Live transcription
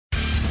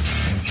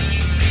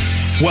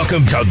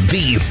Welcome to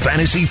the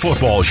Fantasy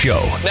Football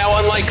Show. Now,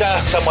 unlike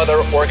some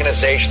other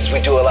organizations,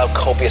 we do allow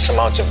copious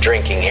amounts of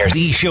drinking here.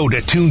 The show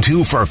to tune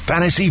to for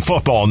fantasy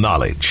football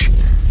knowledge.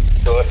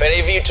 So if any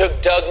of you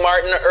took Doug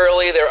Martin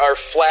early, there are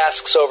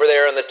flasks over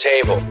there on the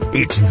table.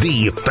 It's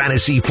the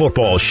Fantasy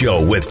Football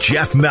Show with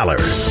Jeff Meller.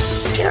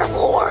 Dear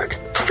Lord,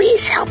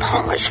 please help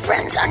Homer's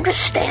friends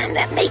understand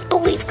that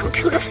make-believe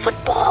computer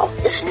football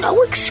is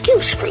no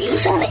excuse for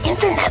using the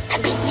internet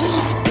to be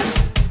mean.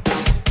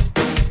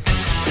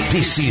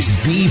 This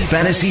is the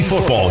Fantasy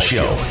Football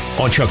Show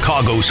on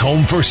Chicago's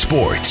home for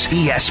sports,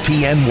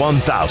 ESPN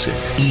 1000,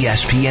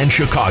 ESPN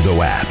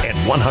Chicago app, and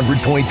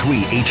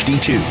 100.3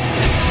 HD2.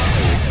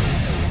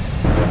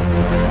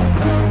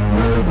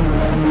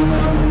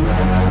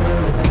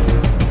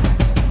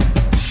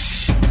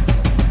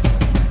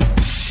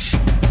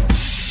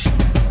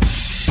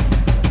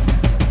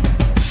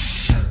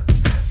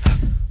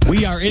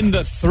 We are in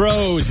the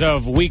throes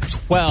of Week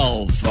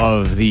 12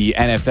 of the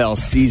NFL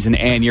season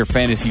and your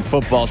fantasy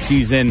football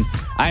season.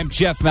 I'm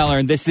Jeff Meller,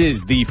 and this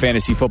is the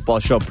Fantasy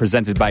Football Show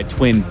presented by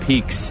Twin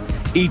Peaks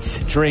Eats,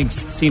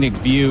 Drinks, Scenic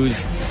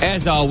Views.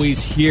 As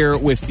always, here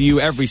with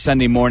you every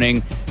Sunday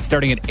morning,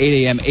 starting at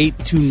 8 a.m., 8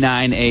 to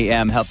 9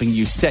 a.m., helping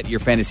you set your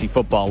fantasy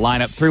football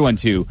lineup.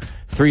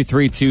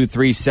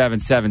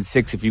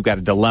 312-332-3776. If you've got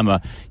a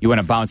dilemma you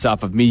want to bounce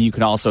off of me, you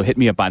can also hit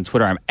me up on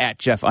Twitter. I'm at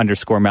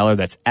Jeff_Meller.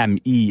 That's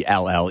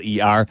Meller.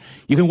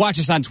 You can watch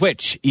us on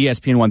Twitch,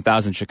 ESPN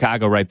 1000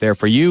 Chicago, right there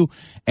for you.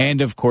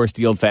 And, of course,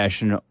 the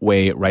old-fashioned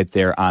way right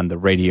there on the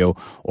radio,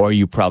 or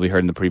you probably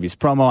heard in the previous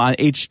promo on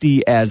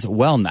HD as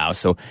well now.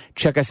 So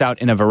check us out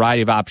in a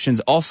variety of options.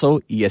 Also,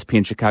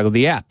 ESPN Chicago,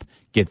 the app.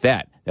 Get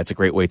that. That's a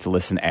great way to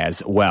listen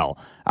as well.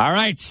 All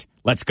right,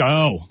 let's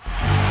go.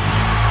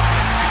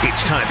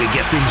 It's time to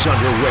get things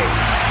underway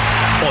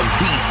on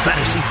the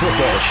Fantasy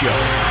Football Show.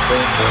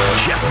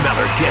 Jeff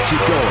Meller gets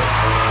it going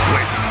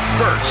with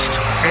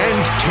First and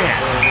 10.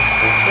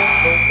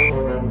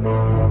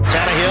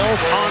 Tannehill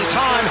on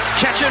time,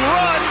 catch and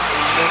run.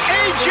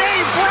 A.J.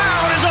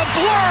 Brown is a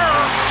blur.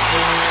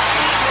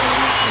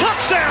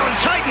 Touchdown,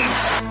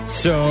 Titans.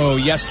 So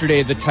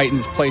yesterday, the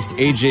Titans placed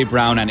A.J.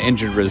 Brown on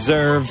injured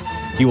reserve.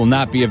 He will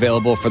not be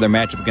available for their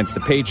matchup against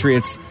the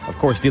Patriots. Of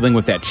course, dealing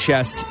with that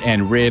chest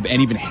and rib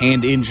and even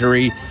hand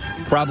injury.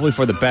 Probably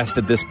for the best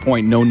at this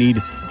point. No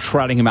need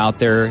trotting him out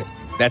there.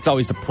 That's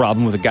always the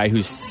problem with a guy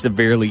who's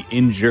severely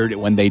injured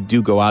when they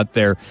do go out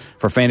there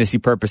for fantasy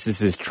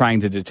purposes, is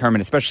trying to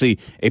determine, especially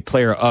a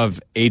player of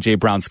A.J.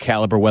 Brown's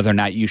caliber, whether or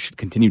not you should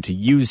continue to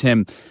use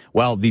him.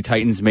 Well, the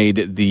Titans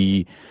made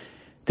the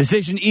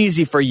decision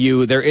easy for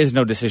you. There is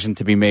no decision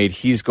to be made.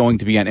 He's going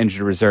to be on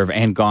injured reserve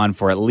and gone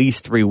for at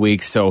least 3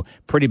 weeks. So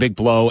pretty big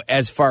blow.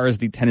 As far as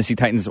the Tennessee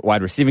Titans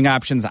wide receiving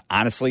options,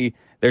 honestly,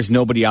 there's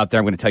nobody out there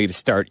I'm going to tell you to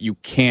start. You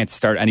can't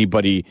start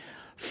anybody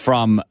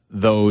from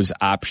those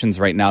options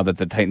right now that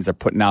the Titans are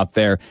putting out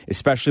there,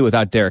 especially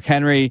without Derrick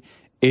Henry.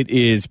 It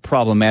is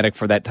problematic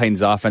for that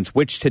Titans offense,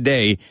 which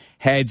today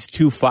heads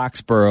to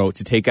Foxborough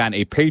to take on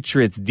a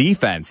Patriots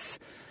defense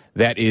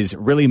that is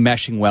really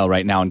meshing well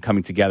right now and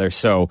coming together.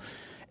 So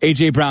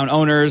A.J. Brown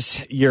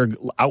owners, you're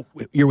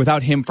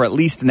without him for at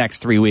least the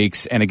next 3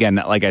 weeks. And again,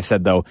 like I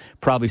said, though,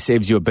 probably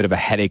saves you a bit of a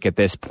headache at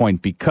this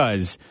point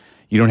because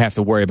you don't have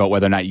to worry about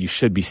whether or not you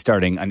should be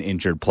starting an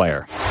injured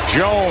player.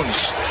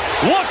 Jones,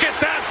 look at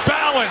that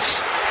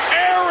balance.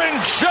 Aaron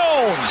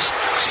Jones,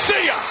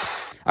 see ya.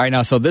 All right,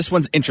 now, so this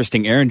one's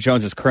interesting. Aaron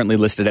Jones is currently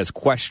listed as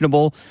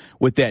questionable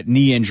with that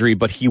knee injury,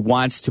 but he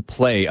wants to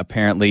play,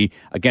 apparently,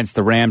 against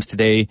the Rams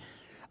today.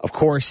 Of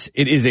course,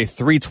 it is a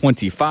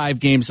 3:25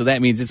 game, so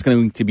that means it's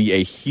going to be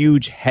a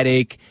huge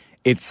headache.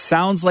 It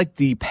sounds like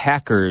the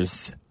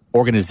Packers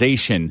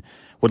organization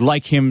would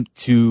like him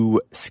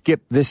to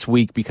skip this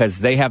week because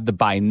they have the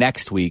bye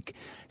next week.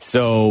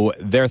 So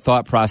their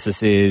thought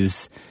process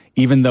is,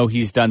 even though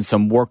he's done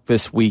some work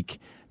this week,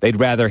 they'd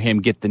rather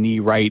him get the knee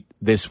right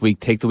this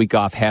week, take the week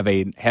off, have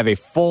a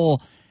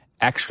full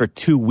extra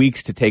 2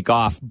 weeks to take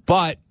off.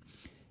 But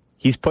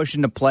he's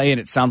pushing to play, and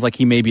it sounds like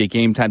he may be a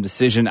game-time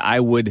decision. I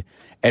would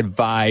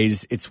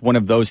advise it's one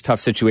of those tough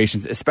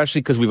situations,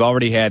 especially because we've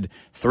already had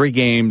 3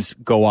 games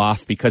go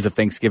off because of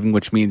Thanksgiving,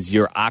 which means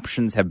your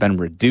options have been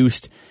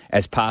reduced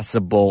as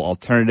possible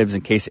alternatives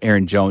in case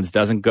Aaron Jones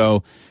doesn't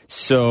go.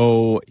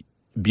 So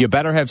you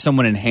better have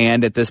someone in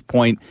hand at this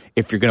point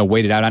if you're going to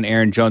wait it out on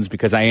Aaron Jones,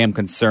 because I am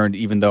concerned,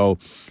 even though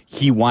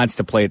he wants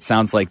to play, it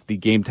sounds like the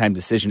game-time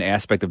decision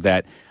aspect of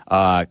that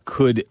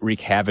could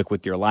wreak havoc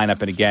with your lineup.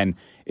 And again,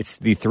 it's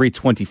the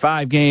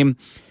 3:25 game.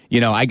 You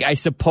know, I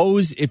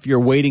suppose if you're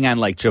waiting on,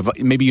 like,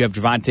 maybe you have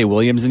Javonte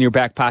Williams in your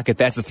back pocket,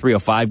 that's a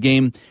 3:05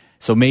 game.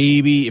 So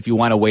maybe if you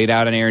want to wait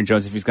out on Aaron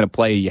Jones, if he's going to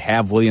play, you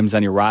have Williams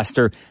on your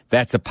roster.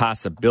 That's a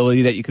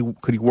possibility that you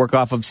could work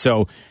off of.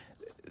 So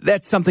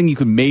that's something you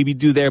could maybe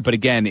do there. But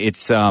again,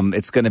 it's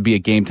going to be a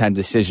game time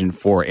decision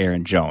for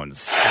Aaron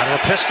Jones. Out of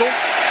a pistol.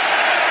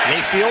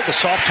 Mayfield, the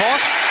soft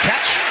toss.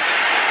 Catch.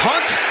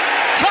 Hunt.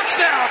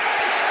 Touchdown.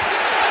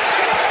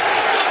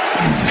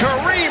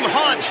 Kareem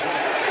Hunt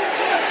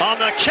on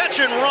the catch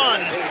and run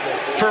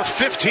for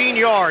 15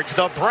 yards.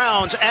 The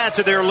Browns add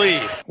to their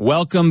lead.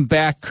 Welcome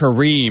back,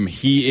 Kareem.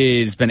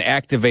 He has been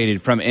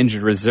activated from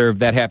injured reserve.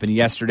 That happened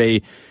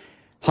yesterday.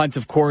 Hunt,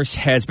 of course,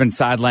 has been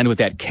sidelined with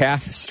that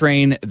calf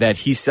strain that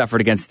he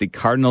suffered against the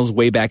Cardinals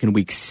way back in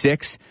Week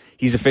 6.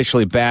 He's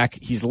officially back.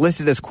 He's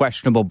listed as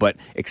questionable, but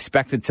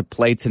expected to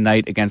play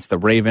tonight against the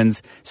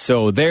Ravens.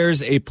 So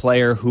there's a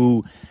player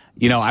who,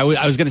 I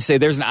was going to say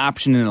there's an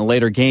option in a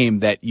later game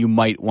that you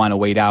might want to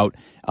wait out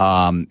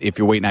if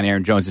you're waiting on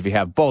Aaron Jones, if you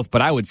have both.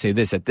 But I would say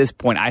this, at this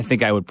point, I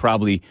think I would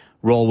probably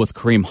roll with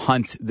Kareem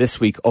Hunt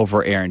this week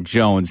over Aaron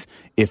Jones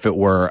if it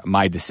were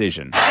my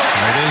decision. There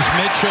it is,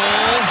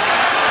 Mitchell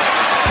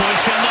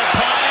pushing the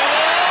pile.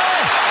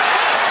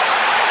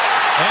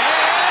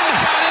 And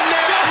got in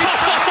there.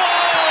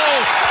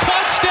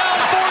 Touchdown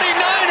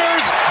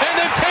 49ers, and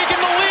they've taken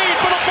the lead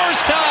for the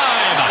first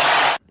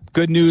time.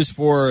 Good news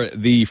for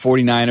the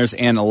 49ers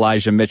and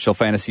Elijah Mitchell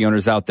fantasy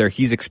owners out there.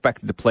 He's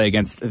expected to play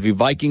against the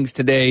Vikings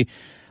today.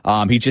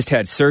 He just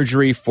had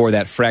surgery for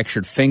that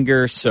fractured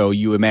finger, so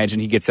you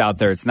imagine he gets out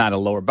there. It's not a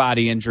lower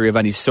body injury of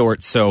any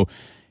sort, so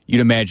you'd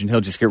imagine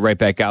he'll just get right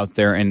back out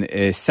there, and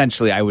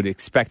essentially I would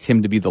expect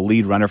him to be the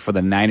lead runner for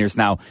the Niners.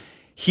 Now,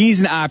 he's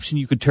an option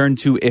you could turn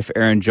to if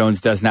Aaron Jones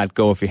does not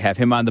go, if you have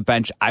him on the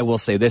bench. I will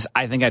say this,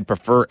 I think I'd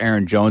prefer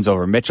Aaron Jones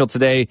over Mitchell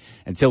today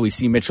until we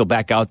see Mitchell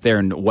back out there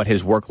and what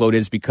his workload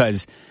is,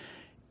 because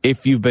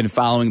if you've been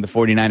following the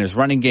 49ers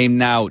running game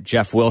now,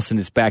 Jeff Wilson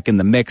is back in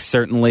the mix,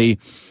 certainly.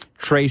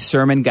 Trey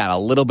Sermon got a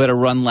little bit of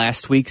run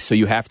last week, so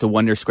you have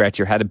to scratch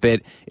your head a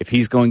bit if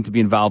he's going to be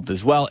involved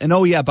as well. And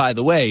oh yeah, by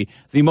the way,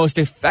 the most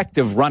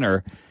effective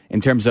runner in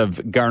terms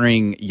of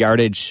garnering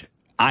yardage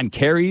on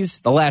carries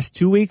the last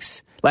 2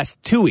 weeks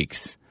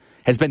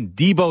has been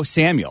Deebo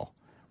Samuel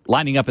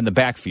lining up in the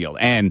backfield.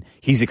 And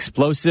he's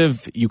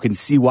explosive. You can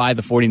see why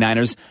the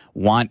 49ers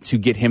want to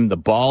get him the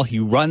ball. He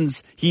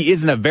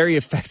isn't a very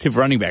effective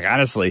running back.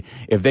 Honestly,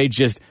 if they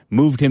just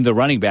moved him to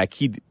running back,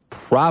 he'd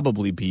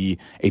probably be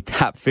a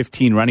top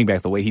 15 running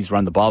back the way he's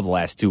run the ball the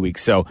last 2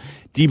 weeks. So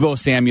Deebo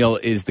Samuel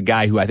is the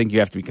guy who I think you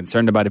have to be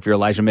concerned about if you're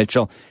Elijah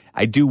Mitchell.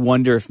 I do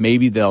wonder if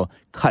maybe they'll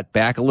cut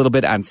back a little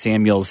bit on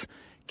Samuel's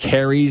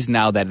carries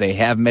now that they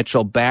have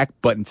Mitchell back,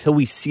 but until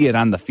we see it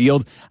on the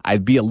field,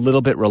 I'd be a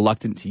little bit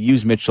reluctant to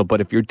use Mitchell.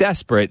 But if you're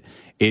desperate,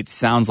 it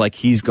sounds like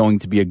he's going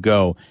to be a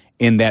go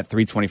in that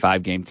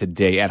 325 game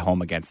today at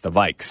home against the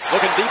Vikes.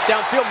 Looking deep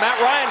downfield, Matt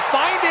Ryan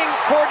finding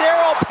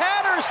Cordero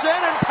Patterson,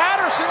 and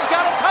Patterson's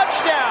got a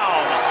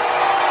touchdown.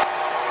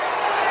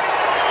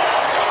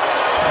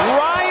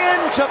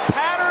 Ryan to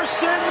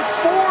Patterson,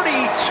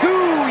 42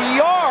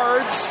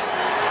 yards,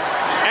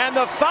 and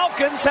the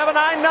Falcons have a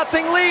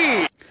 9-0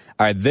 lead.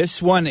 All right,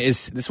 this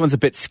one's a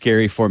bit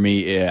scary for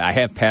me. I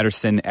have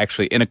Patterson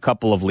actually in a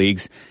couple of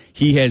leagues.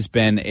 He has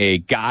been a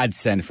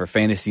godsend for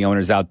fantasy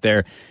owners out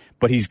there,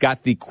 but he's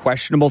got the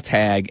questionable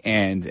tag,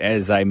 and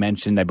as I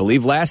mentioned, I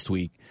believe last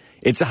week,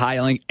 it's a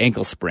high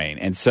ankle sprain.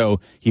 And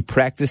so he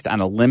practiced on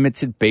a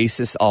limited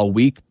basis all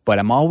week, but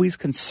I'm always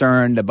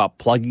concerned about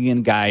plugging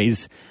in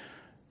guys,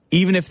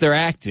 even if they're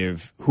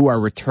active, who are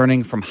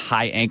returning from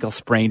high ankle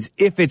sprains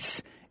if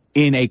it's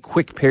in a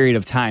quick period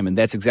of time, and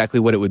that's exactly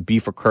what it would be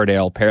for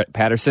Cordero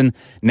Patterson.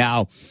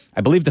 Now,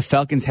 I believe the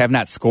Falcons have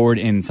not scored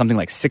in something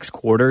like 6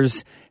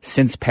 quarters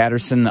since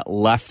Patterson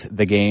left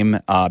the game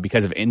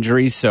because of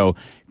injuries, so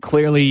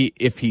clearly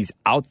if he's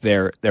out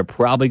there, they're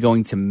probably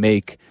going to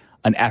make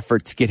an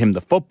effort to get him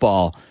the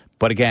football.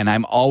 But again,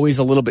 I'm always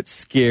a little bit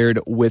scared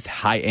with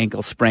high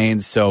ankle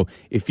sprains, so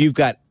if you've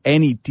got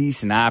any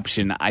decent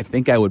option, I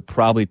think I would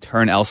probably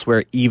turn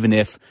elsewhere, even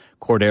if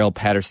Cordero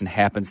Patterson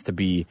happens to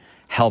be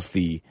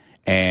healthy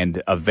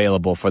and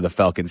available for the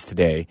Falcons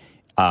today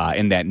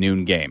in that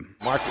noon game.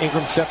 Mark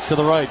Ingram sets to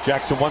the right.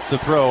 Jackson wants to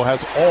throw,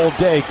 has all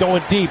day,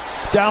 going deep,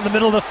 down the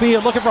middle of the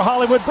field, looking for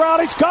Hollywood Brown.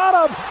 He's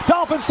got him!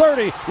 Dolphins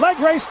 30, leg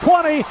race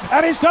 20,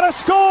 and he's going to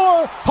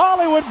score!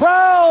 Hollywood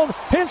Brown,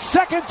 his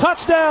second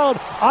touchdown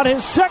on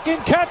his second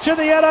catch in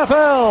the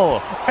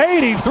NFL.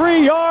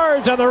 83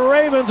 yards, and the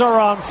Ravens are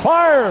on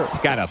fire.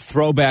 Got a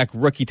throwback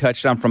rookie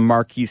touchdown from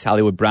Marquise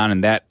Hollywood Brown,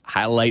 and that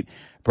highlight.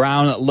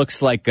 Brown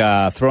looks like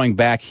throwing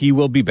back. He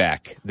will be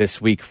back this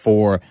week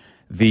for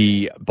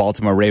the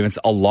Baltimore Ravens,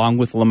 along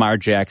with Lamar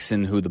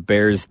Jackson, who the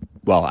Bears,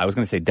 well, I was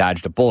going to say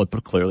dodged a bullet,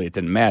 but clearly it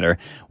didn't matter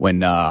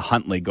when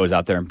Huntley goes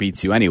out there and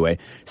beats you anyway.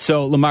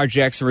 So Lamar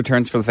Jackson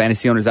returns for the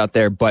fantasy owners out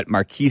there, but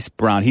Marquise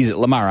Brown,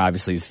 Lamar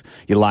obviously,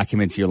 you lock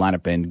him into your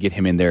lineup and get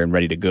him in there and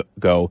ready to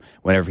go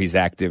whenever he's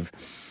active.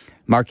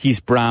 Marquise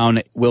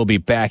Brown will be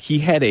back. He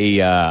had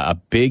a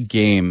big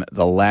game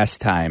the last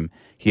time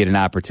he had an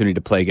opportunity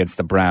to play against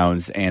the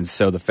Browns, and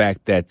so the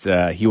fact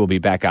that he will be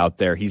back out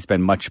there, he's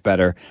been much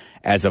better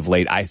as of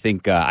late. I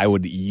think I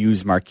would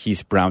use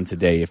Marquise Brown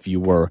today if you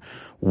were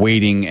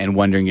waiting and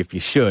wondering if you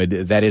should.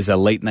 That is a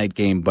late-night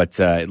game, but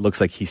it looks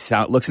like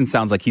looks and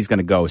sounds like he's going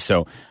to go,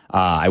 so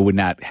I would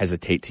not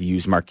hesitate to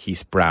use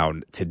Marquise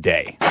Brown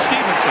today.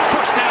 Stevenson,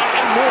 first down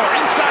and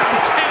more, inside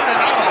the 10 and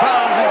out of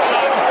bounds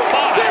inside the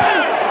 5.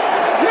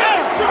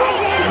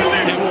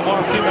 They will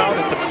mark him out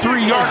at the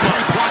 3-yard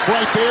line. Block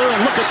right there,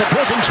 and look at the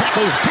broken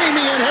tackles.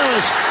 Damian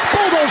Harris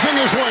bulldozing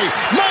his way.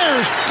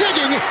 Myers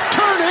digging,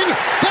 turning.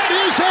 That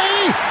is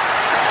a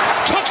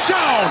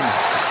touchdown.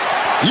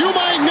 You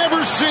might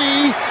never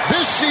see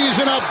this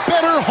season a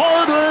better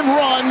hard-earned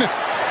run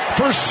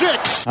for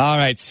 6. All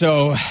right,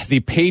 so the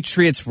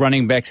Patriots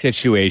running back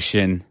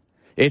situation,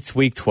 it's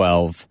week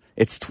 12.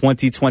 It's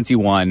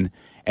 2021.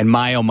 And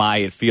my, oh my,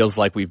 it feels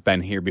like we've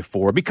been here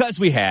before because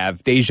we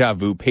have deja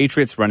vu.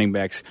 Patriots running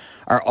backs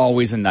are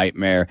always a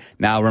nightmare.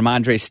 Now,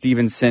 Ramondre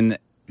Stevenson,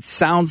 it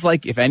sounds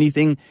like, if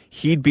anything,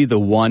 he'd be the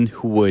one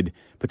who would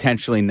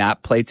potentially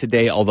not play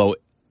today, although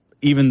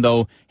even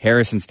though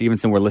Harris and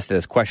Stevenson were listed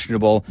as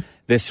questionable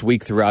this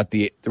week throughout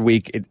the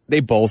week, they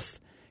both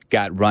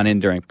got run in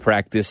during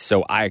practice,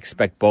 so I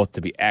expect both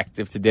to be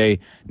active today.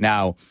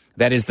 Now,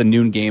 that is the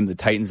noon game, the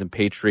Titans and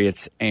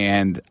Patriots,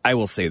 and I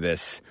will say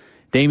this.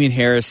 Damian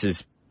Harris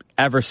is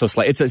ever so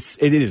slight. It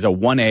is a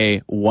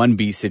 1A,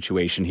 1B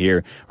situation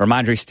here.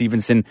 Ramondre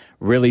Stevenson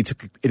really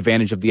took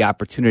advantage of the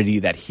opportunity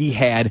that he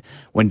had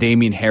when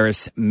Damian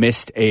Harris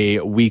missed a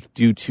week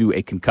due to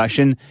a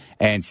concussion,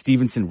 and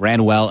Stevenson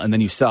ran well. And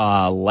then you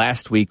saw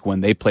last week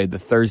when they played the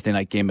Thursday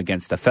night game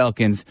against the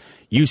Falcons,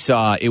 you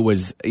saw it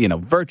was,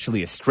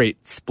 virtually a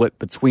straight split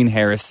between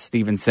Harris,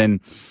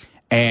 Stevenson,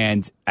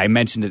 and I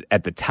mentioned it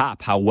at the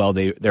top how well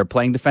they're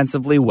playing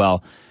defensively.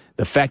 Well,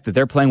 the fact that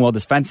they're playing well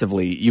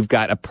defensively, you've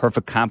got a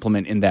perfect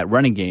complement in that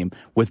running game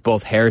with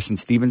both Harris and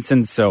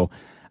Stevenson. So,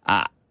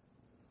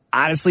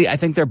 honestly, I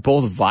think they're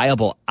both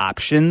viable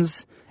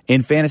options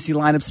in fantasy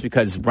lineups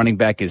because running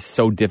back is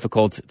so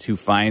difficult to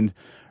find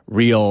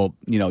real,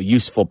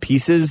 useful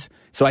pieces.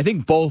 So I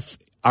think both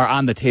are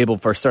on the table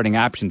for starting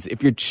options.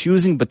 If you're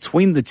choosing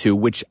between the two,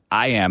 which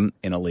I am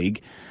in a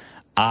league,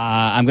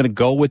 I'm going to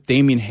go with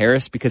Damian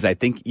Harris because I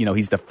think,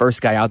 he's the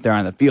first guy out there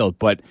on the field.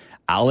 But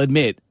I'll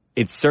admit,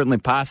 it's certainly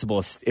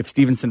possible if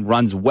Stevenson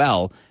runs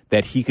well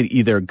that he could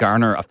either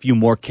garner a few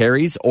more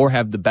carries or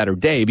have the better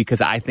day because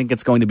I think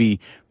it's going to be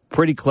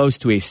pretty close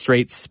to a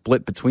straight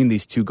split between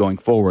these two going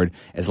forward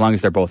as long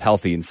as they're both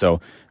healthy. And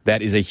so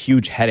that is a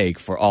huge headache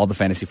for all the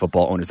fantasy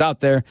football owners out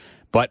there,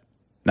 but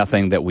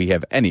nothing that we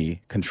have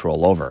any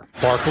control over.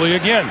 Barkley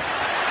again.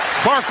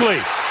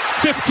 Barkley,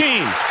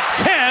 15,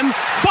 10,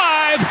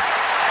 5,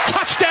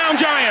 touchdown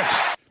Giants.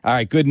 All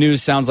right, good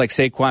news. Sounds like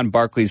Saquon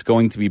Barkley is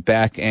going to be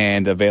back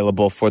and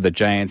available for the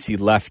Giants. He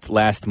left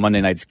last Monday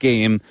night's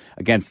game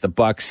against the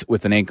Bucs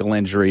with an ankle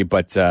injury,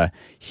 but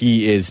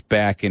he is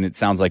back, and it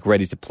sounds like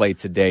ready to play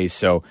today.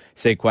 So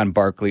Saquon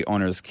Barkley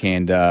owners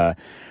can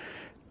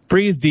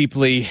breathe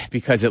deeply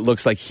because it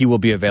looks like he will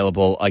be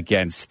available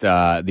against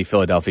the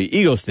Philadelphia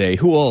Eagles today,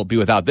 who will be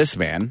without this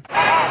man.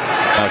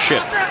 Now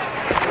shift.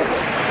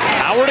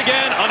 Howard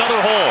again,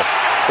 another hole.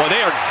 Well,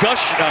 they are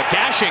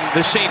gashing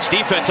the Saints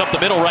defense up the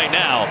middle right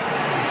now.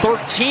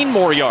 13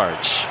 more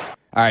yards.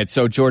 All right,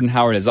 so Jordan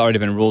Howard has already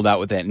been ruled out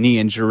with that knee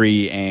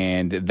injury,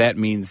 and that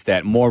means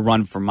that more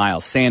run for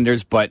Miles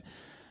Sanders. But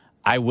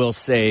I will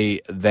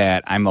say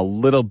that I'm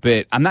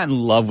not in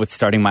love with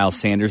starting Miles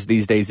Sanders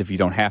these days if you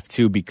don't have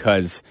to,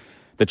 because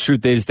the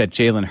truth is that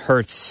Jalen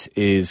Hurts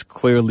is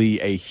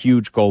clearly a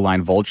huge goal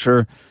line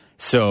vulture.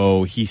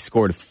 So he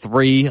scored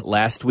 3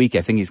 last week.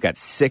 I think he's got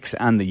 6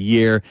 on the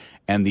year.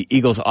 And the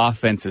Eagles'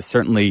 offense is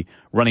certainly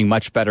running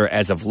much better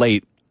as of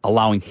late,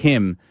 allowing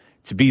him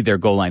to be their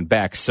goal line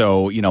back.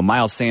 So,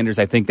 Miles Sanders,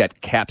 I think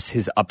that caps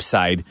his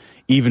upside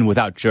even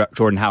without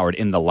Jordan Howard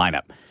in the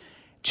lineup.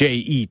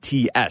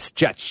 Jets,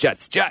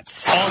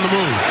 Jets. On the move.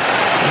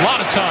 A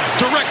lot of time.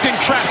 Directing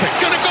traffic.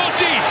 Gonna go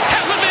deep.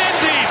 Has a man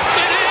deep.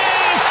 It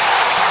is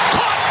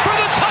caught for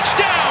the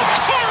touchdown.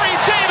 Corey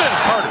Davis.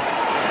 Carter.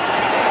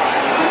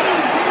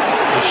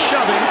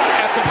 Shoving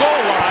at the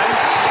goal line.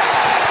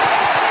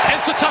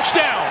 It's a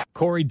touchdown.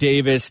 Corey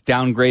Davis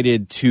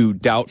downgraded to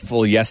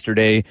doubtful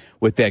yesterday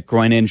with that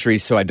groin injury,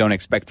 so I don't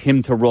expect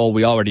him to roll.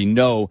 We already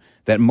know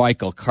that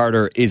Michael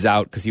Carter is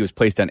out because he was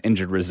placed on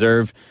injured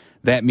reserve.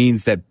 That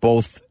means that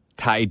both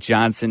Ty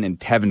Johnson and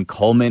Tevin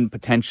Coleman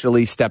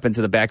potentially step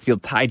into the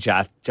backfield. Ty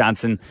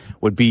Johnson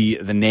would be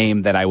the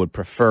name that I would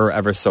prefer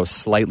ever so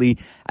slightly.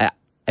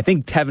 I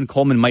think Tevin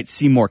Coleman might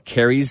see more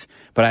carries,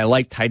 but I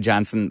like Ty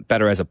Johnson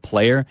better as a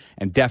player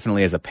and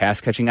definitely as a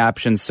pass-catching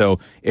option. So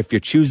if you're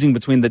choosing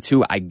between the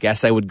two, I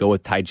guess I would go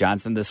with Ty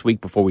Johnson this week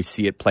before we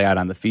see it play out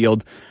on the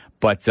field.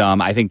 But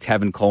I think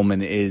Tevin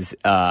Coleman is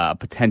a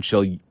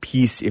potential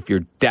piece if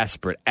you're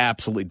desperate,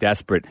 absolutely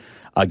desperate,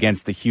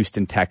 against the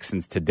Houston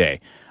Texans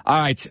today. All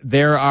right,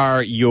 there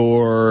are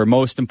your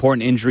most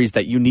important injuries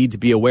that you need to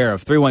be aware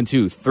of.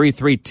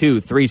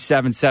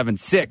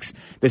 312-332-3776.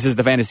 This is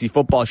the Fantasy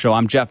Football Show.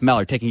 I'm Jeff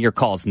Meller taking your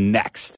calls next.